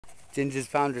Ginger's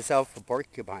found herself a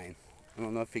porcupine. I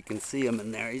don't know if you can see him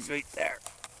in there. He's right there.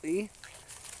 See?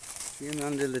 See him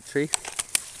under the tree?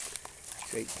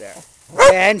 He's right there.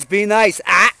 Ginger, be nice.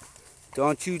 Ah!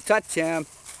 Don't you touch him.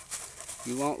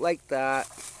 You won't like that.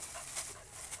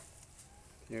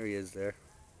 There he is there.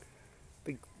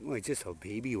 Big, well, just a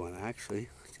baby one actually.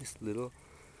 Just little.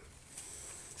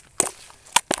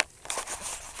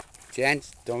 Ginger,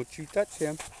 don't you touch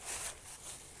him.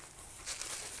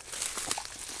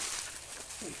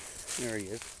 There he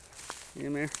is. See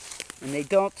him there? And they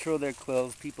don't throw their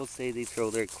quills. People say they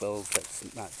throw their quills.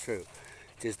 That's not true.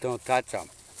 Just don't touch them.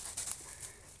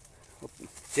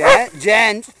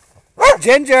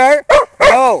 Ginger!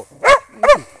 No!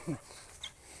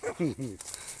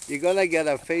 You're gonna get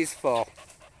a face full.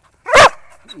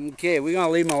 Okay, we're gonna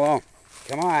leave him alone.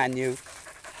 Come on, you.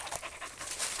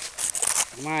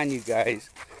 Come on, you guys.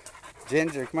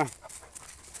 Ginger, come on.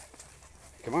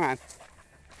 Come on.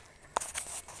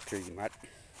 Tree mutt.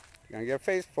 You're gonna get a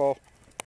face full.